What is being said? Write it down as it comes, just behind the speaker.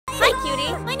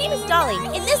my name is Dolly.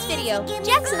 In this video,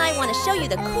 Jax and I want to show you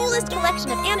the coolest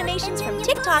collection of animations from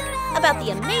TikTok about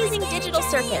the amazing digital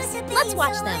circus. Let's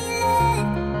watch them.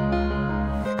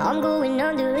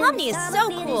 Pomni is so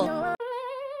cool.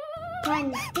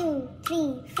 1, 2,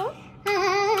 3, 4.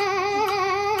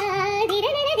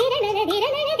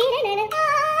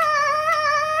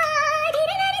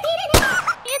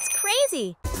 It's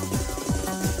crazy.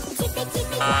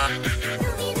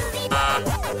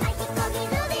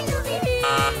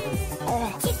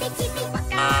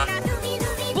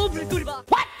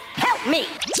 What? Help me!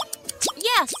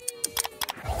 Yes.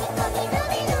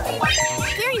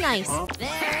 Very nice.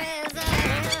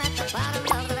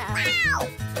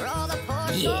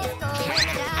 Yeah.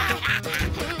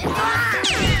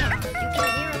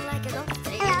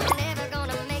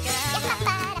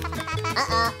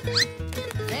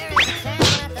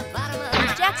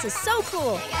 Jax is so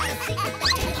cool.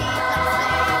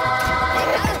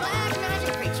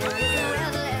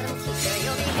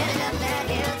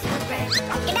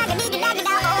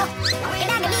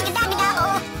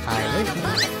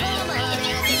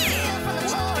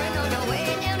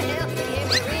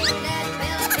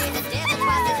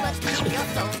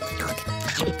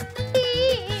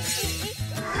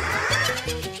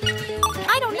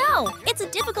 I don't know. It's a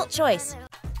difficult choice.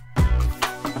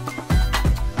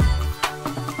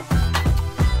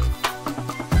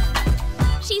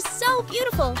 She's so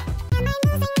beautiful.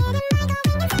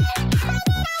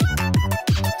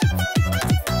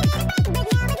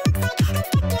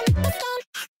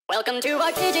 Welcome to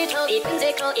our digital,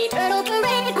 whimsical, eternal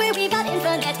parade, where we got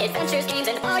infinite adventures, games,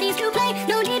 and parties to play.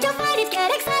 No need to fight it,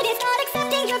 get excited, start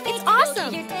accepting your fate. It's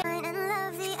awesome.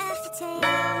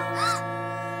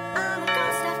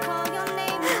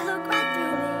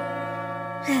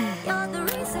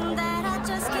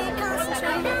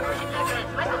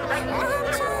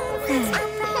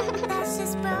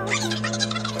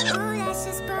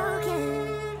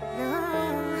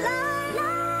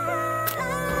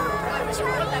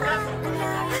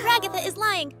 Ragatha is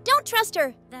lying. Don't trust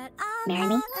her. Marry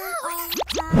me?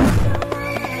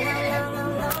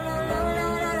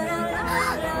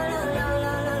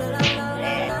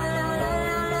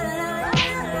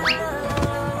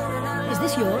 Is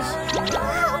this yours?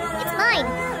 It's mine.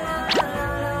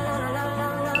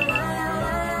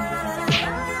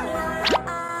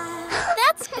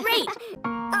 That's great.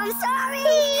 I'm sorry.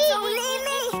 Don't leave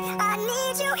me. I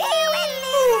need you here with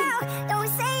me now. Don't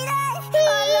say that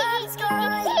our love's gone.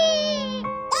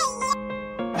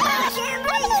 I can't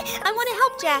breathe. I want to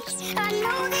help Jax. I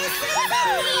know this is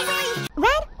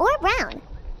red or brown?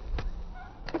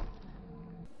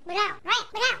 Brown, right,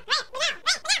 brown, right, brown,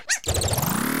 right, brown.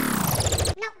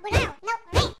 No, brown, no,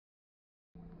 red.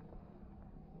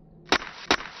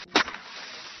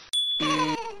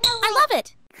 I love it.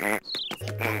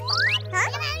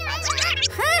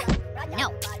 Huh? No.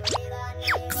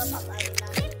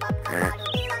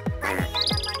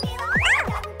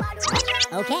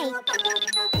 Okay.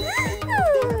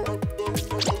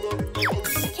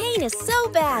 Kane is so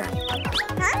bad.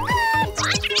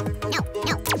 No,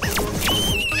 no.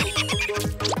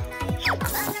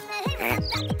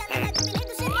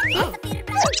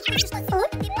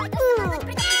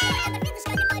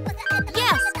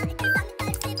 Yes.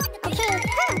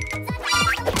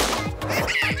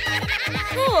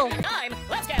 Cool. Time.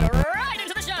 Let's get right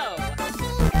into the show.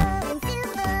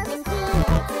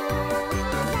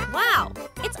 Wow.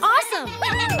 It's awesome.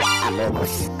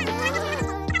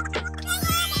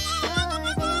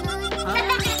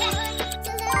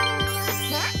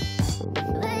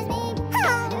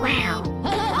 Wow.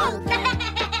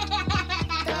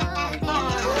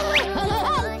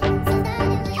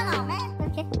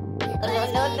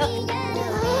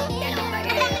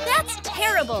 That's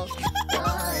terrible.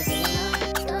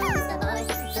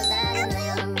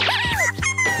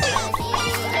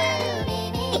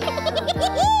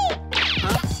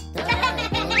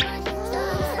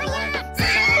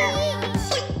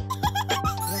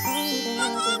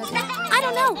 I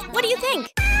don't know. What do you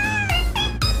think?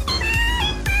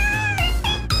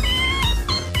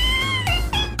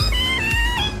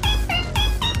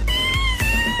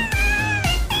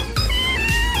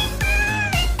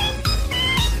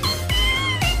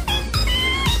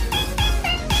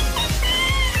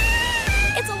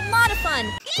 It's a lot of fun.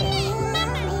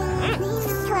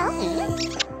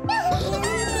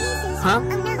 Huh?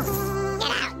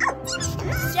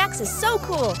 Jax is so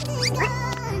cool.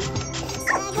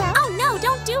 Oh no,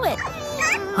 don't do it.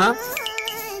 Huh?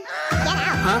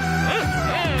 Huh?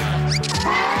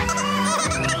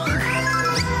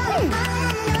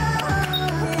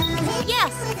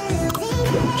 Yes.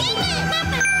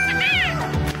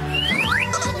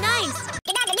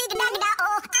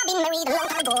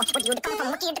 Where did you come from?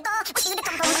 Where did you come from? I've been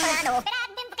from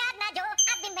Cotton Eye Joe.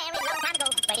 I've been married a long time ago.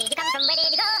 Where did you come from? Where did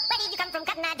you go? Where did you come from,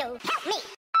 Cotton Eye Joe? Help me.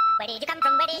 Where did you come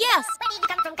from? Where did you Yes. go? Where did you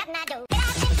come from, Cotton Eye Joe?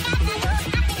 I've been from Cotton Eye Joe.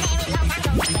 I've been married a long time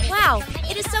ago. Where did you Wow, come from? Where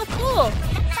did it you is go? so cool.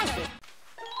 Thank you.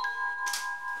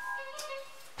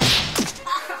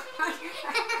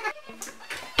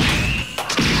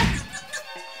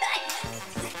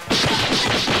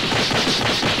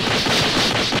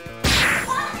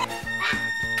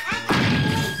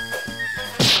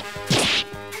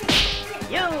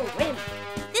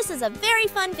 This is a very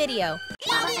fun video.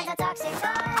 Mama has a toxic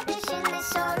ambition, is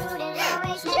so rude and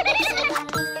always negative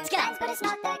about me. Guys, but it's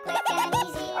not that quick and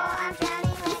easy, or I'm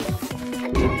drowning lately.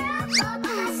 I'm better off all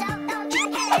by myself, don't you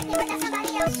care if you got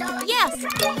somebody else, so Yes.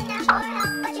 trying now for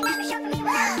help, but you never show me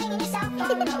well. Singing yourself,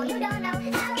 oh no, you don't know how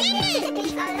it feels to be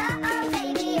alone,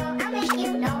 baby, oh, I'll make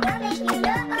you know, I'll make you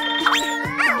know.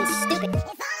 Oh, it's stupid.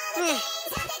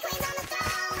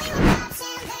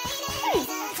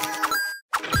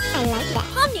 I like that.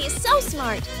 Pomni is so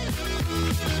smart.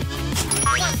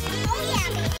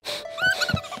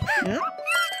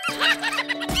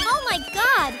 Oh my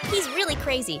god, he's really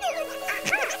crazy.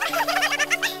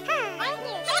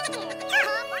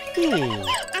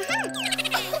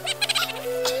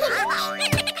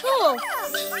 Cool.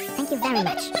 Thank you very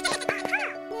much.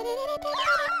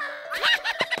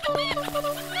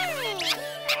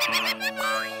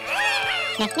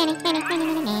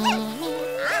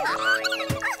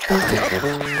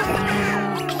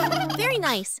 Very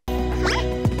nice.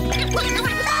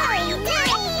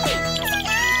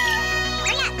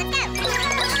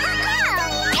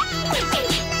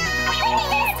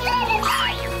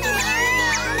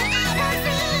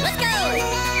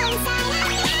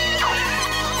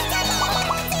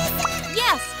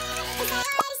 Yes.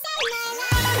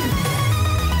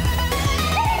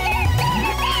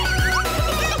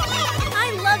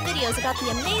 I love videos about the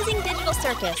amazing digital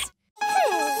circus.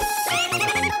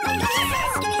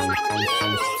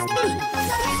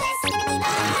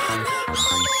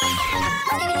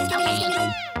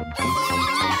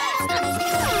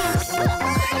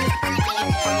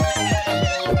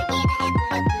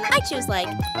 I choose like.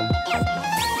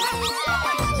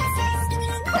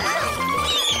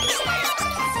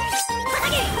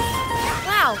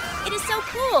 Wow, it is so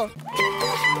cool.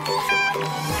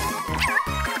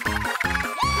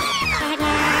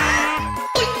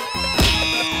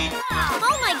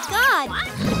 Oh my god.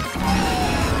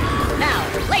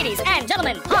 Now, ladies and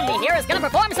gentlemen, Pomni here is gonna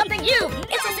perform something you've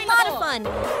It's a lot of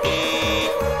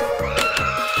fun.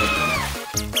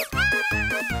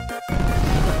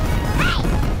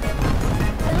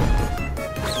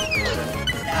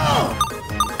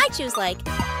 I choose like.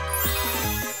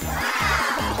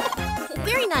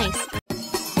 Very nice.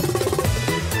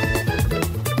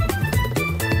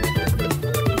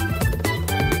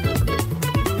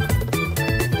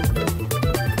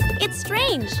 It's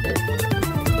strange.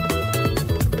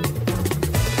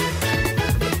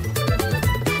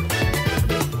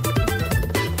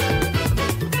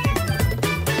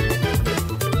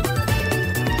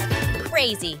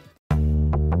 Crazy.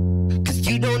 Cause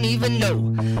you don't even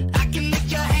know. I can make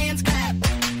your hands clap.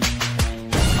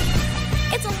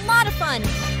 It's a lot of fun.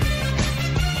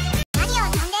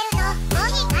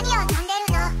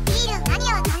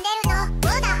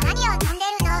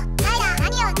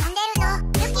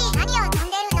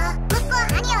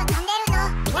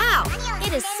 Wow,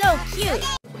 it is so cute.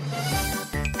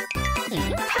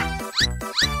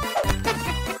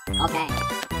 Okay.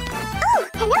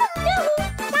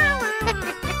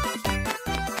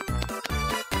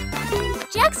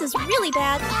 Jax is really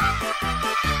bad.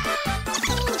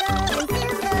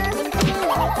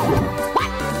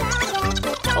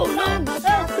 Oh no!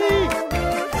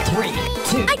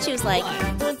 3, 2. I choose like.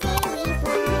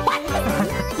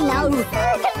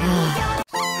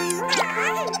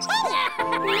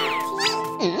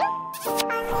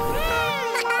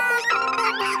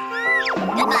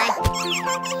 Goodbye.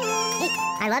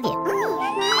 I love you.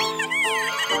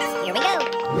 Here we go.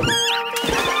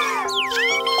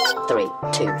 3,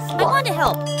 2, I want to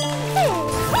help.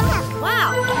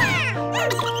 Wow.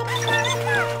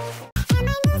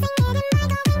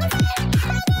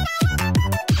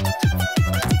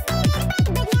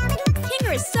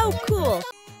 Kinger is so cool.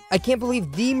 I can't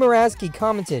believe the Maraski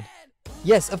commented.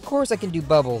 Yes, of course I can do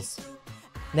bubbles.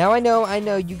 Now I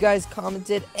know, you guys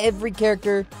commented every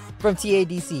character from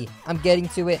TADC. I'm getting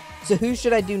to it. So who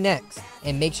should I do next?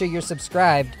 And make sure you're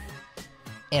subscribed.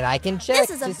 And I can check This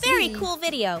is a to very see. cool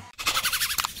video.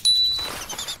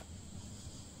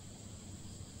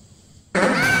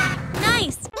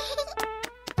 Nice.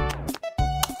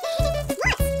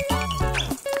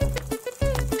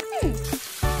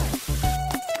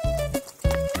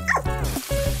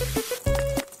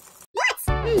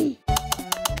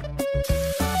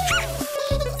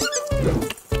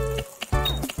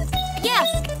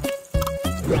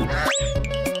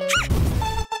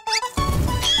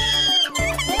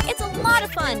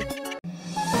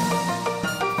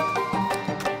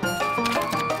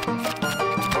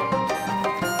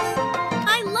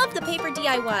 for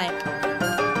DIY.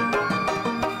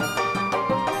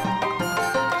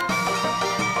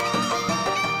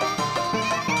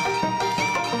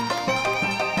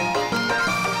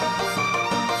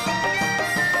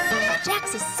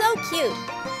 Jax is so cute.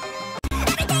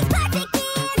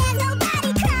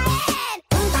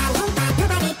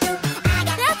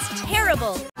 That's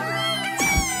terrible.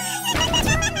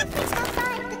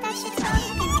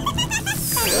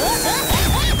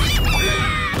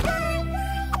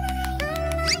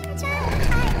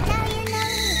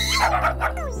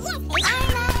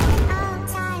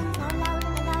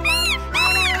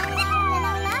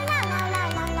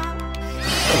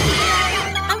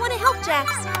 I want to help Jax.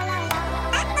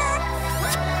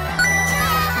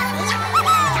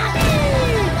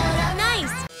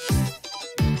 Nice.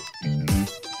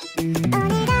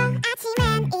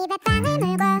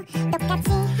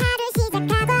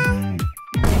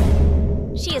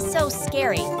 She is so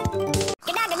scary.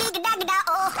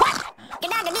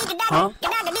 Huh?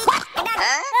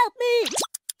 Help me!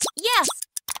 Yes!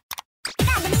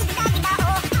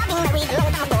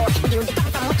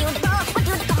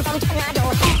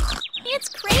 It's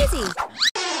crazy!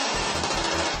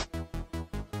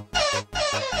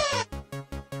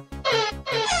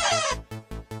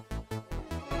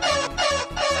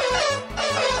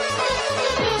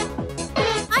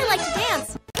 I like to dance!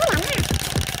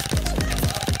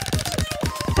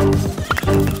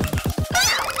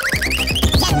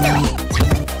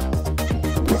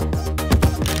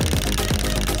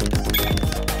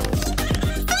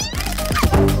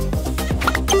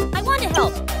 I want to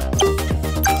help!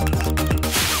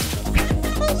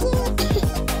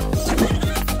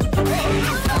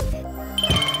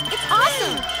 It's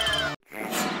awesome!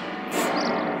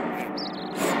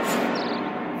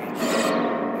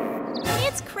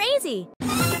 It's crazy!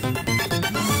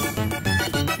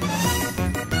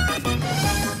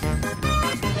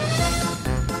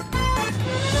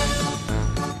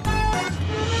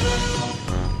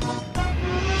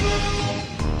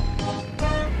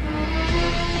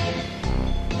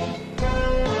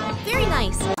 Very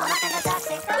nice!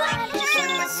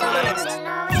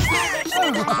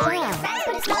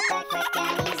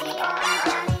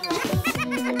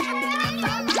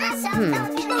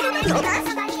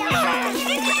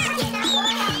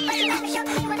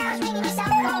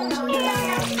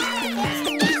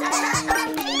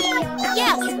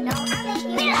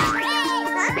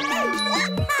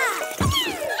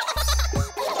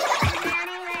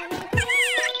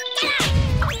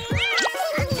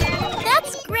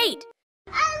 That's great!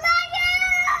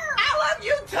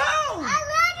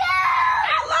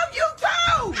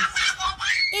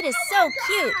 It is so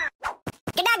cute!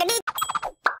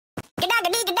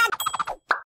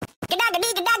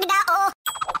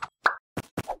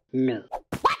 No.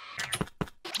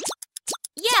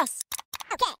 Yes!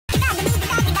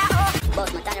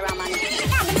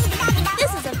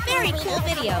 This is a very cool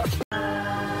video.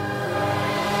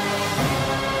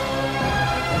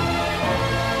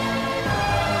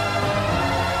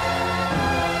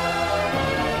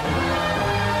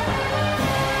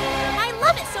 I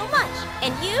love it so much.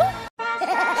 And you?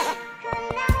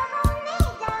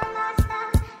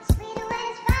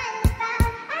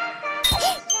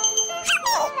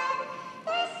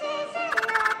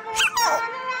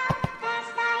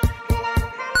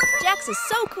 Jax is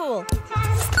so cool.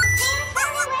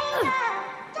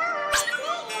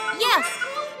 Yes!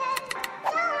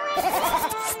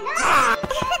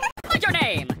 What's your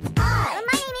name?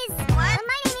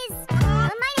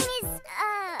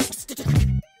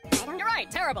 You're right,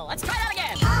 terrible. Let's try that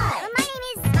again.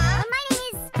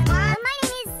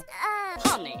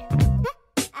 Pomni.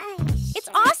 It's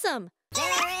awesome!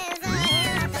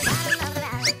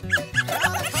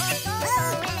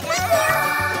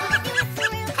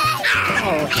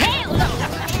 Oh, hell no!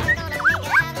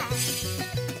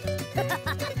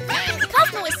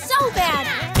 Cosmo is so bad!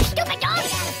 Stupid dog!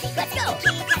 Let's go!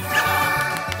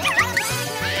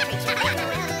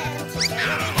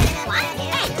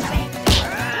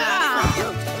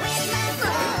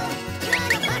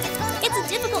 It's a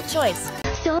difficult choice.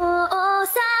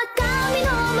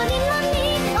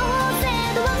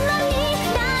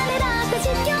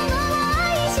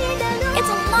 It's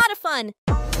a lot of fun.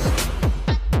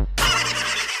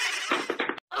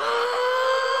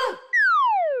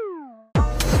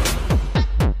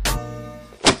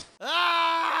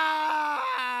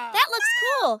 That looks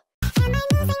cool.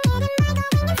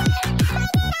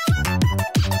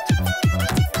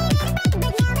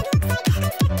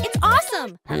 It's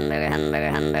awesome. Hamburger,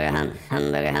 hamburger, hamburger,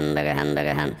 hamburger, hamburger,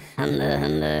 hamburger,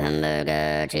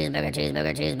 hamburger, cheeseburger,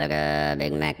 cheeseburger, cheeseburger,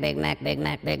 Big Mac, Big Mac, Big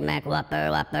Mac, Big Mac, Whopper,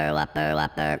 Whopper, Whopper,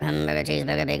 Whopper, hamburger,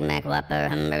 cheeseburger, Big Mac, Whopper,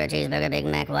 hamburger, cheeseburger, Big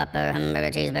Mac, Whopper,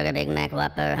 hamburger, cheeseburger, Big Mac,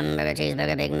 Whopper, hamburger,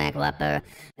 cheeseburger, Big Mac, Whopper.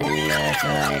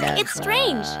 It's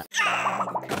strange.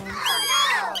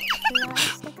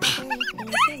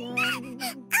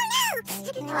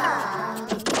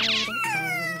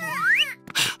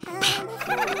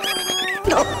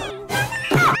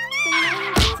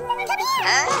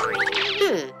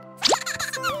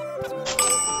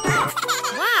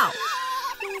 Wow.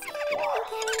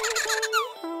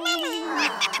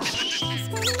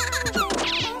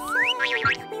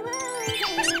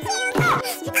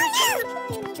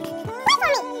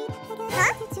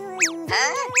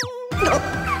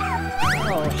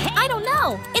 I don't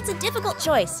know. It's a difficult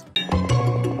choice.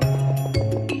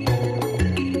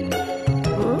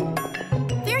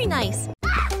 Very nice.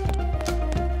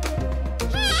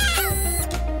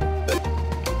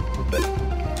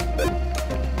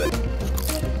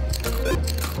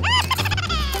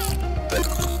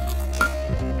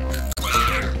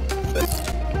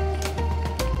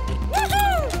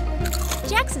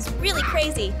 Jax is really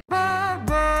crazy.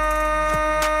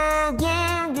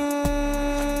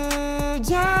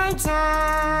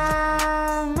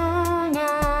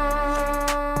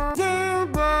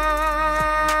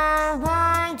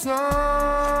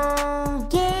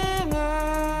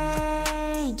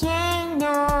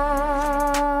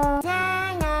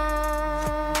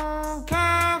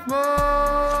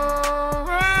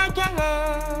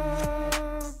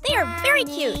 They are very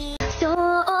cute.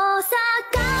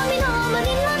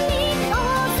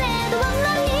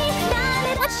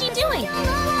 What's she doing?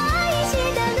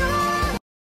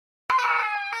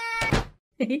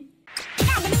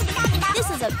 This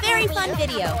is a very fun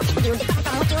video.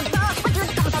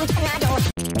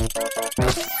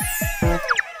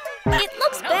 It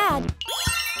looks bad.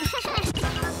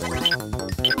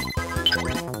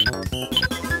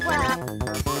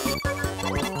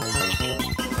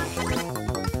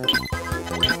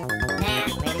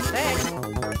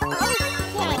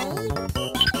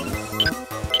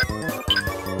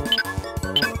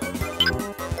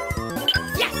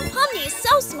 Pomni is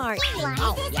so smart.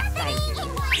 Oh, yeah, thank you.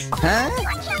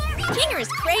 Kinger is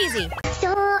crazy.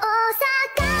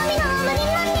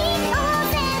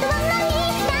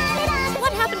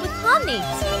 What happened with Pomni?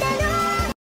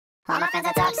 All my friends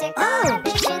are toxic.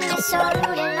 Ambition is so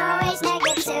rude and always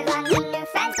negative. I need new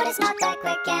friends, but it's not that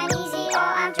quick and easy. Oh,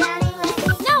 I'm drowning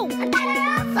lately. No. I'm better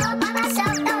off all by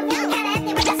myself. Don't you get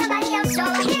anything with somebody else, so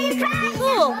I hear you cry.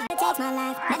 Cool. It takes my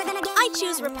life. Never gonna get I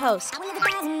choose riposte. I will live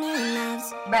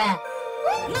 1,000,000,000 lives.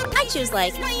 I choose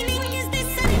like. I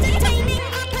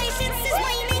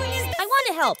want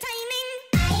to help.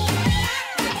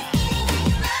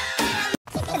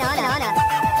 Banana. Banana.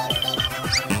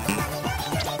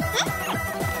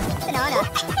 Banana.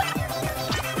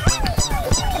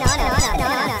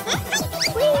 Banana.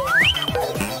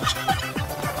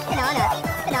 Banana.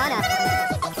 Banana.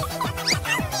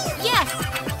 Yes.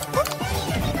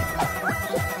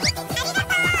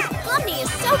 Pomni is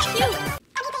so cute.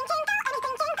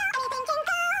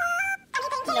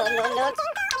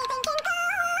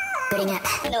 Booting up.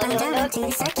 I'm down to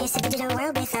the circus, a digital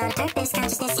world without a purpose.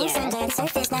 Consciousness seems under the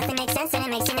surface. Nothing makes sense and it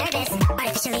makes you nervous.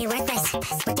 Artificially worthless.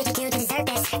 What did you do to deserve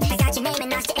this? I got your name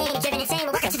and lost your age. Driven insane,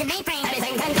 we're welcome to the mainframe.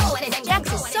 Anything can go, anything can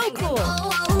Jax is so cool.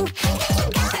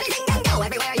 Anything can go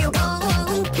everywhere you go.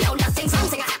 No, nothing's wrong,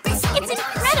 sing a happy song. It's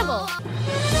incredible.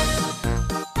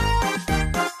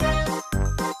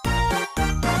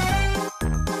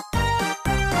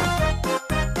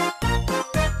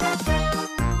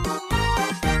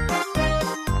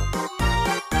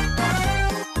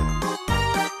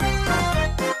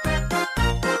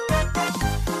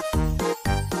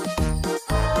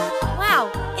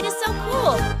 Wow, it is so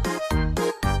cool.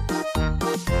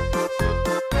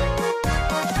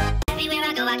 Everywhere I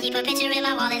go, I keep a picture in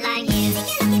my wallet like you.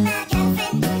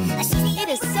 It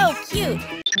is so cute.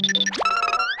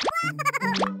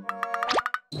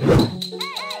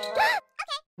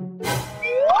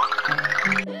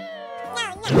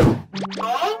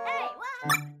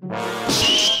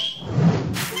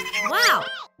 Wow.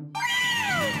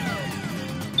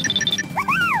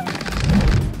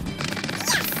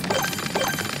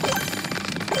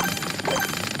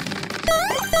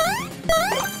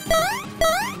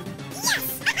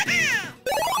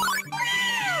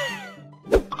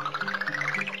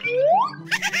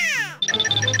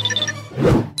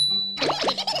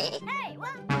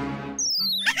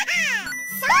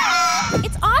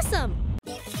 It's awesome.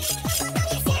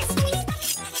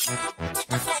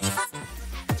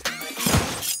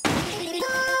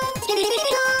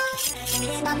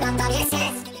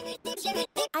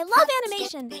 I love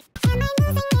animation.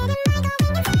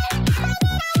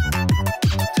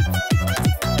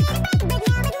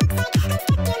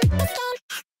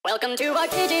 Welcome to our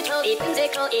digital,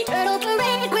 whimsical, eternal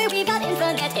parade where we got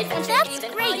infinite adventures.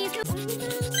 That's great.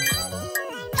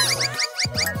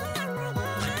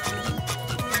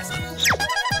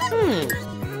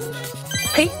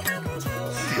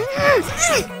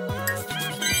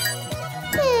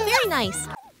 Very nice.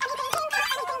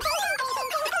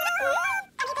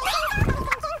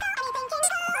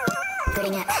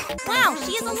 Wow,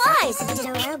 she is alive.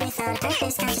 Digital world without a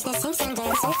purpose. Consciousness seems under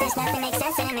the surface. Nothing makes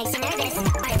sense and it makes you nervous.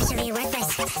 Artificially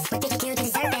worthless. What did you do to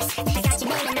deserve this? I got you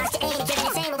made and knocked you in. Give it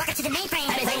a say, well, welcome to the mainframe.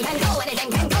 Anything can go, anything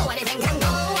can go, anything can go.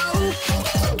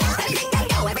 Anything can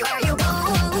go everywhere you go.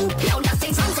 No,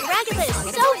 nothing's wrong. Ragatha is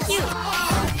so cute.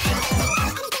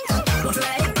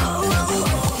 Let it go.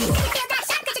 Can you feel that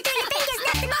shock that you do your fingers?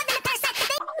 Nothing more than a perfect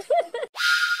thing.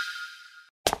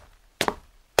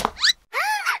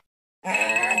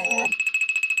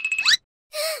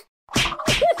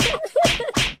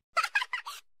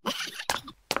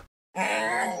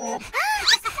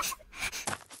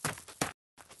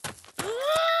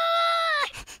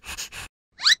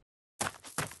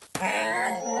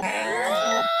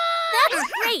 That's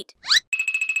great.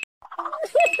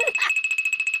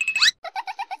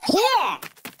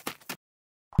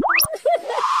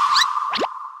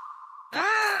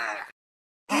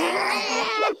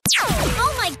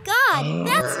 Oh my god,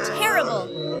 that's terrible.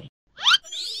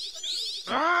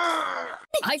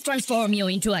 I transform you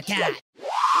into a cat.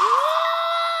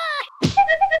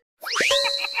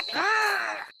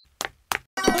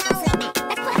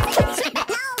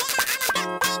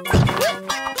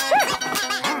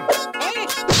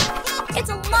 It's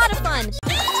a lot of fun.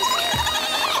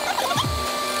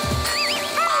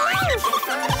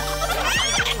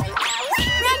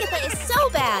 Ragatha is so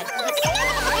bad.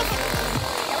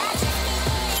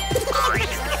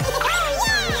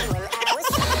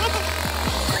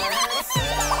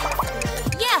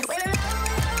 Yes.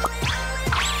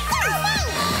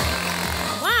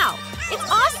 Wow, it's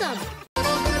awesome.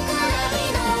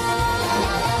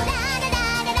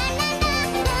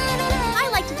 I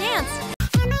like to dance.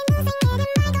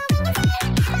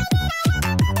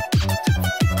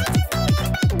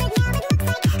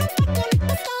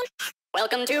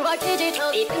 Welcome to our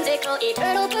digital, whimsical,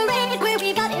 eternal parade where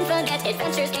we got infinite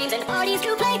adventures, games, and parties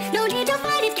to play. No need to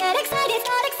fight it, get excited,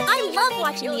 got excited. I love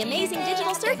watching the amazing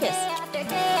digital circus.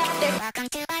 Welcome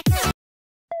to our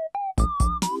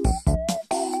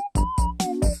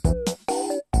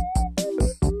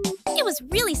It was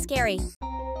really scary.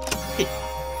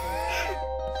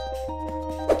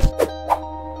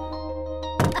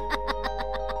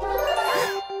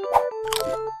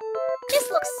 This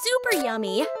looks super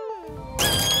yummy.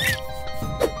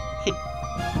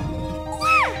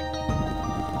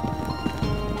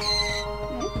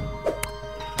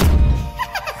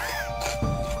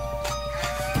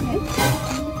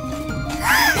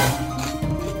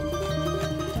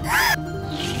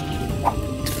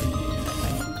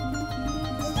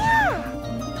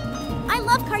 I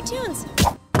love cartoons.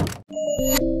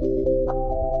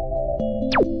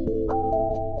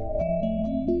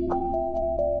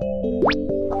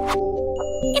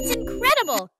 It's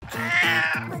incredible.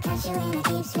 We'll catch you in the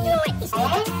deep sleep. You stay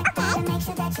to make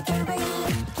sure that you do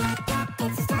believe.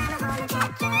 It's a style of all the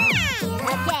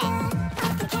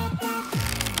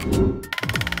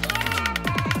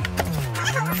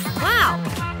Wow.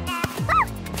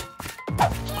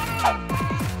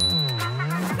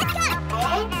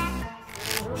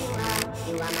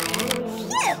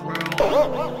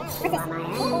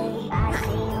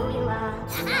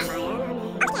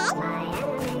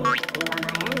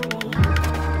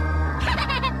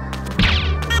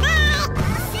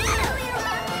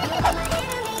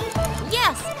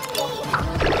 Yes.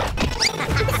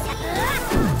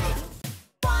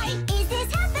 Why is this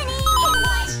happening?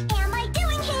 What am I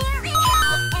doing here?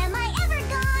 How am I ever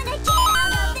gonna get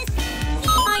out of this?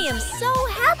 I am so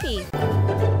happy.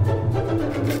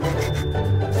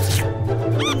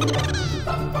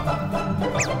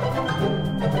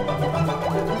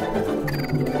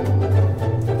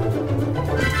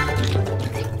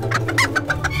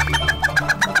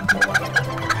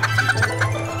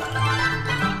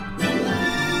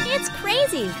 It's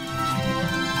crazy.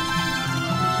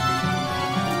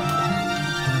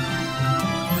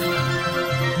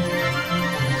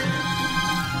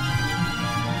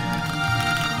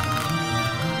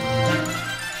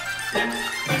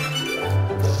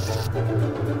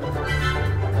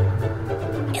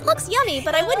 It looks yummy,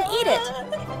 but I wouldn't eat it.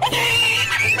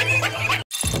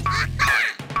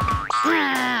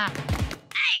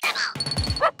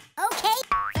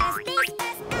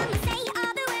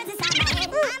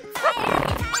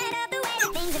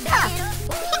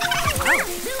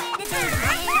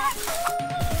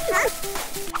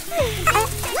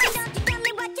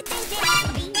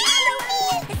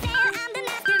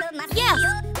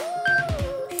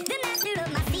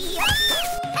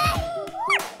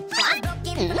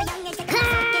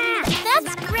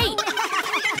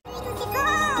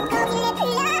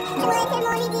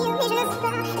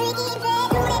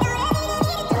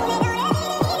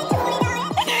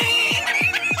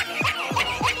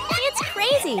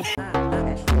 Dolly.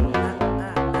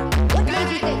 What made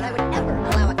you think I would ever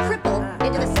allow a cripple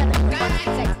into the 7th? For God's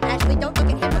sakes, Ashley, don't look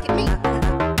at him, look at me.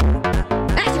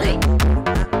 Ashley,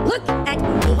 look at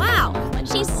me. Wow,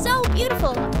 she's so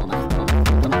beautiful.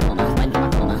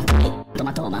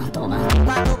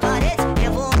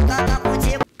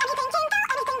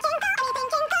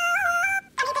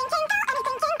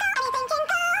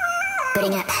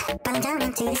 Putting up, falling down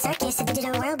into the circus, a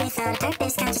digital world without a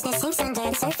purpose. Consciousness sinks under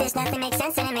the surface, nothing makes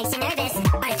sense and it makes you nervous.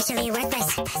 Artificially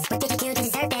worthless, what did you do to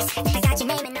deserve this? I got your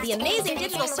name and The amazing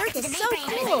digital circus is so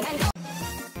cool.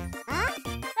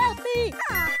 Help me!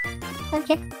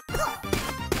 Okay.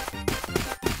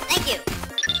 Thank you.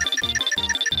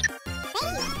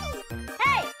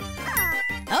 Hey!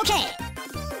 Okay.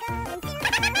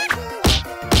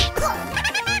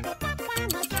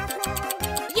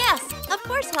 Yes, of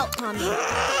course, help Pomni.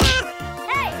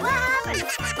 Hey, what happened?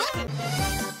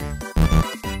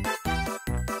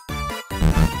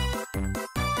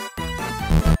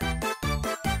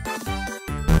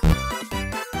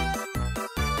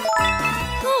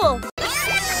 Cool.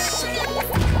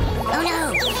 Oh no!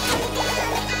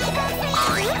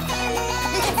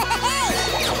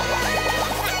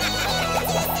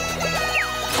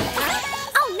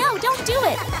 Oh no, don't do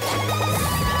it.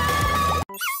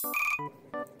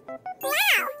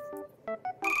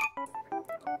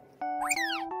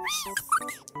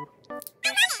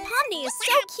 Pomni is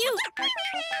so cute.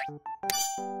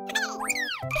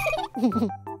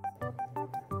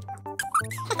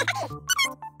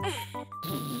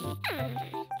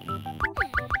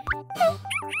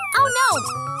 Oh no!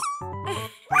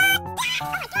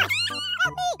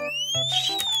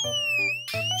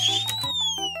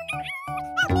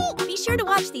 Be sure to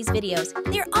watch these videos.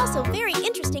 They're also very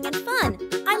interesting and fun.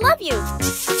 I love you!